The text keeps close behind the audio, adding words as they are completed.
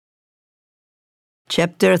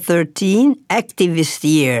Chapter 13, Activist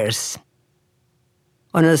Years.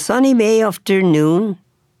 On a sunny May afternoon,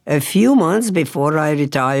 a few months before I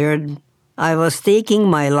retired, I was taking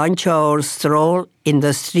my lunch hour stroll in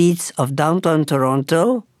the streets of downtown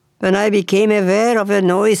Toronto when I became aware of a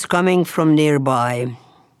noise coming from nearby.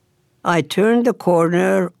 I turned the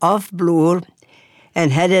corner off Bloor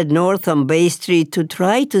and headed north on Bay Street to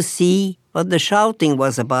try to see what the shouting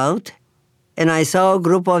was about, and I saw a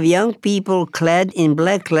group of young people clad in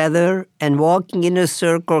black leather and walking in a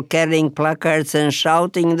circle carrying placards and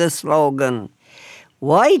shouting the slogan,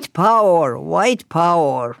 "White Power! White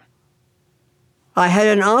Power!" I had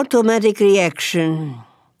an automatic reaction,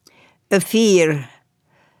 a fear,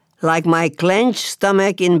 like my clenched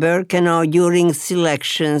stomach in Birkenau during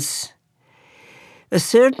selections, a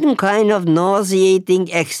certain kind of nauseating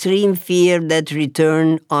extreme fear that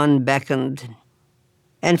returned unbeckoned.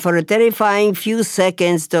 And for a terrifying few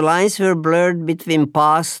seconds, the lines were blurred between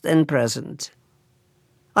past and present.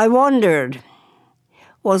 I wondered,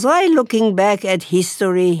 was I looking back at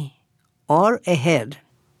history or ahead?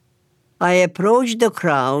 I approached the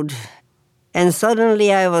crowd, and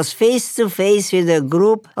suddenly I was face to face with a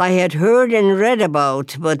group I had heard and read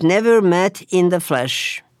about, but never met in the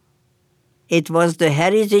flesh. It was the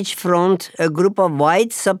Heritage Front, a group of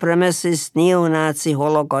white supremacist neo-Nazi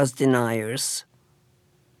Holocaust deniers.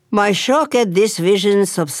 My shock at this vision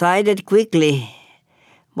subsided quickly,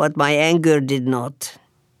 but my anger did not.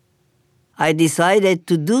 I decided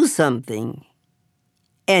to do something,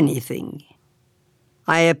 anything.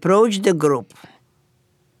 I approached the group.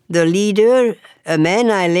 The leader, a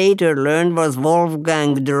man I later learned was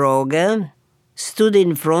Wolfgang Droge, stood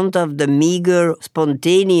in front of the meager,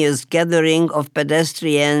 spontaneous gathering of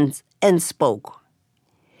pedestrians and spoke.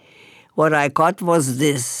 What I caught was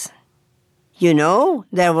this. You know,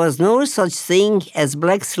 there was no such thing as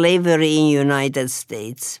black slavery in the United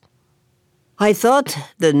States. I thought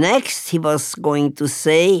the next he was going to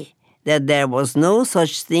say that there was no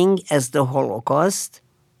such thing as the Holocaust,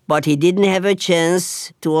 but he didn't have a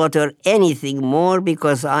chance to utter anything more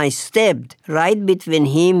because I stepped right between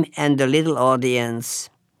him and the little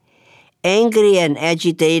audience. Angry and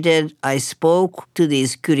agitated, I spoke to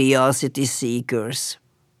these curiosity seekers.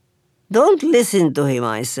 "Don't listen to him,"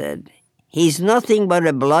 I said. "He's nothing but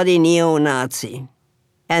a bloody neo-Nazi,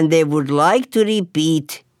 and they would like to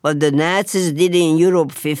repeat what the Nazis did in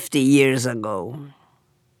Europe 50 years ago."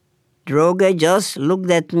 Droge just looked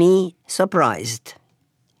at me, surprised.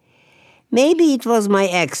 Maybe it was my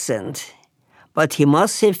accent, but he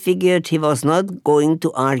must have figured he was not going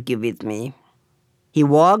to argue with me. He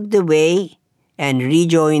walked away and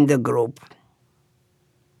rejoined the group.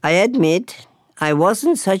 I admit, I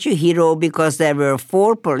wasn't such a hero because there were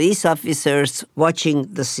 4 police officers watching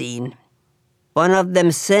the scene. One of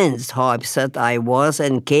them sensed how upset I was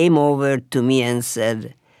and came over to me and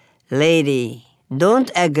said, "Lady, don't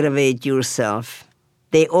aggravate yourself.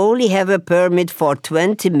 They only have a permit for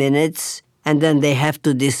 20 minutes and then they have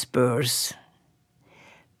to disperse."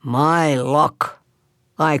 My luck.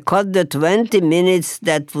 I caught the 20 minutes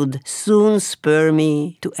that would soon spur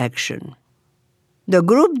me to action. The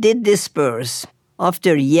group did disperse.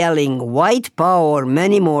 After yelling "White Power"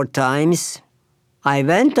 many more times, I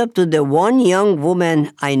went up to the one young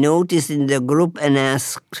woman I noticed in the group and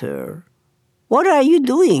asked her, "What are you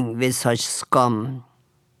doing with such scum?"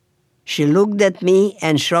 She looked at me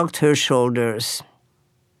and shrugged her shoulders.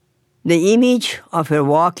 The image of her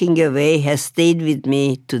walking away has stayed with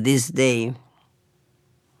me to this day.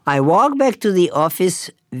 I walked back to the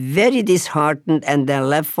office very disheartened and then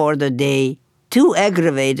left for the day, too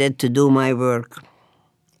aggravated to do my work.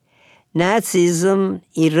 Nazism,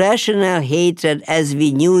 irrational hatred as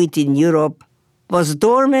we knew it in Europe, was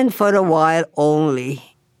dormant for a while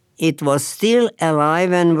only. It was still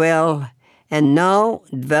alive and well, and now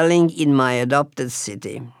dwelling in my adopted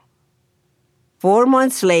city. 4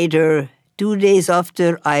 months later, 2 days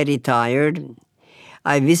after I retired,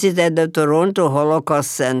 I visited the Toronto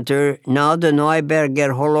Holocaust Centre, now the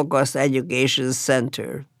Neuberger Holocaust Education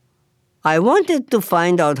Centre. I wanted to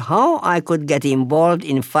find out how I could get involved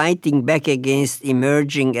in fighting back against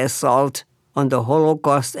emerging assault on the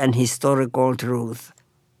Holocaust and historical truth.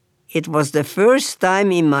 It was the first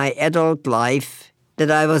time in my adult life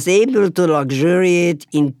that I was able to luxuriate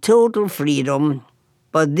in total freedom,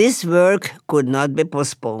 but this work could not be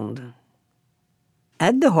postponed.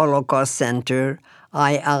 At the Holocaust Centre,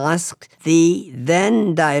 I asked the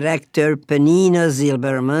then director Penina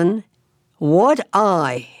Zilberman what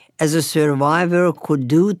I, as a survivor, could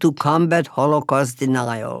do to combat Holocaust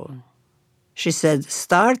denial. She said,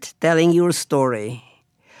 "Start telling your story.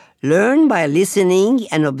 Learn by listening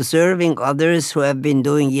and observing others who have been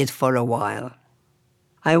doing it for a while.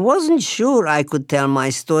 I wasn't sure I could tell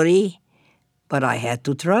my story, but I had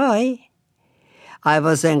to try. I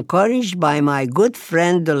was encouraged by my good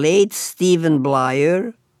friend, the late Stephen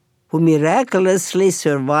Blyer, who miraculously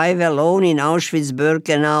survived alone in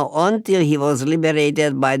Auschwitz-Birkenau until he was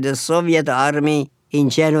liberated by the Soviet army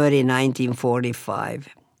in January 1945.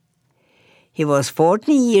 He was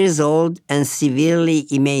 40 years old and severely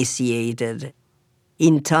emaciated.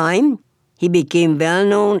 In time, he became well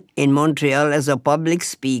known in Montreal as a public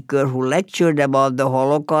speaker who lectured about the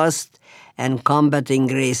Holocaust and combating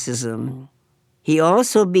racism. He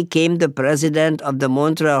also became the president of the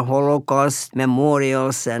Montreal Holocaust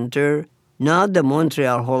Memorial Centre, now the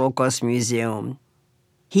Montreal Holocaust Museum.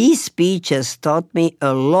 His speech has taught me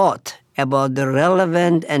a lot about the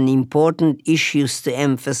relevant and important issues to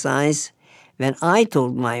emphasize when I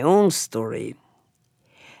told my own story.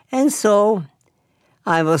 And so,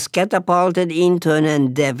 I was catapulted into an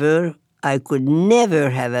endeavor I could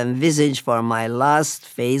never have envisaged for my last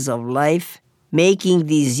phase of life, making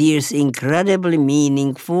these years incredibly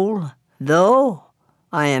meaningful, though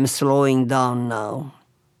I am slowing down now.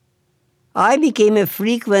 I became a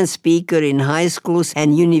frequent speaker in high schools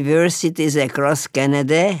and universities across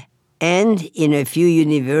Canada and in a few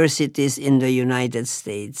universities in the United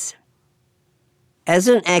States. As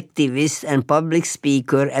an activist and public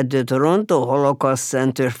speaker at the Toronto Holocaust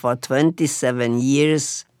Centre for 27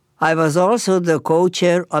 years, I was also the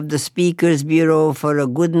co-chair of the Speakers Bureau for a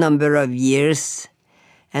good number of years,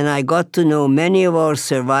 and I got to know many of our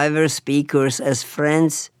survivor speakers as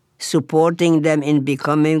friends, supporting them in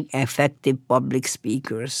becoming effective public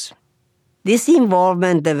speakers. This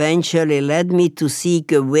involvement eventually led me to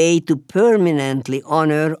seek a way to permanently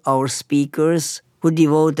honor our speakers who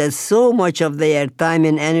devoted so much of their time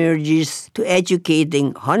and energies to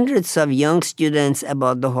educating hundreds of young students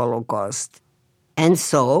about the Holocaust. And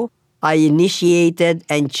so, I initiated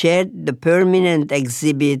and chaired the permanent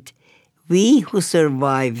exhibit, We Who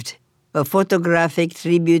Survived, a photographic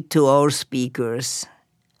tribute to our speakers.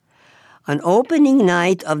 On opening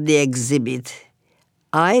night of the exhibit,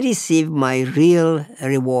 I received my real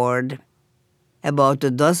reward. About a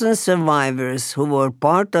dozen survivors who were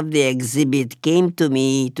part of the exhibit came to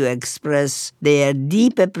me to express their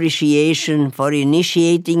deep appreciation for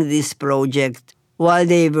initiating this project while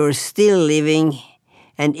they were still living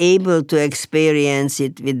and able to experience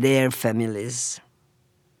it with their families.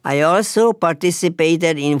 I also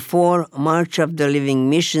participated in 4 March of the Living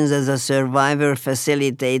missions as a survivor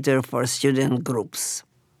facilitator for student groups.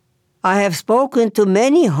 I have spoken to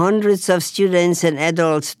many hundreds of students and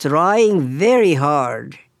adults trying very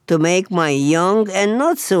hard to make my young and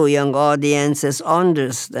not so young audiences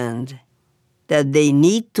understand that they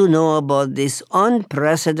need to know about this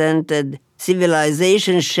unprecedented,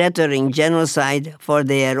 civilization-shattering genocide for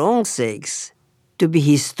their own sakes, to be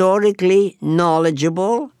historically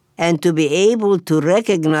knowledgeable and to be able to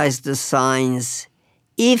recognize the signs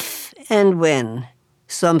if and when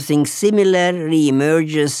something similar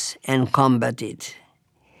reemerges and combat it.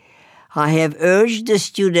 I have urged the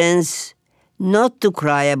students not to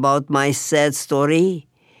cry about my sad story,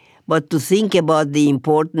 but to think about the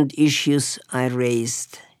important issues I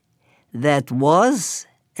raised. That was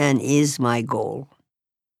and is my goal.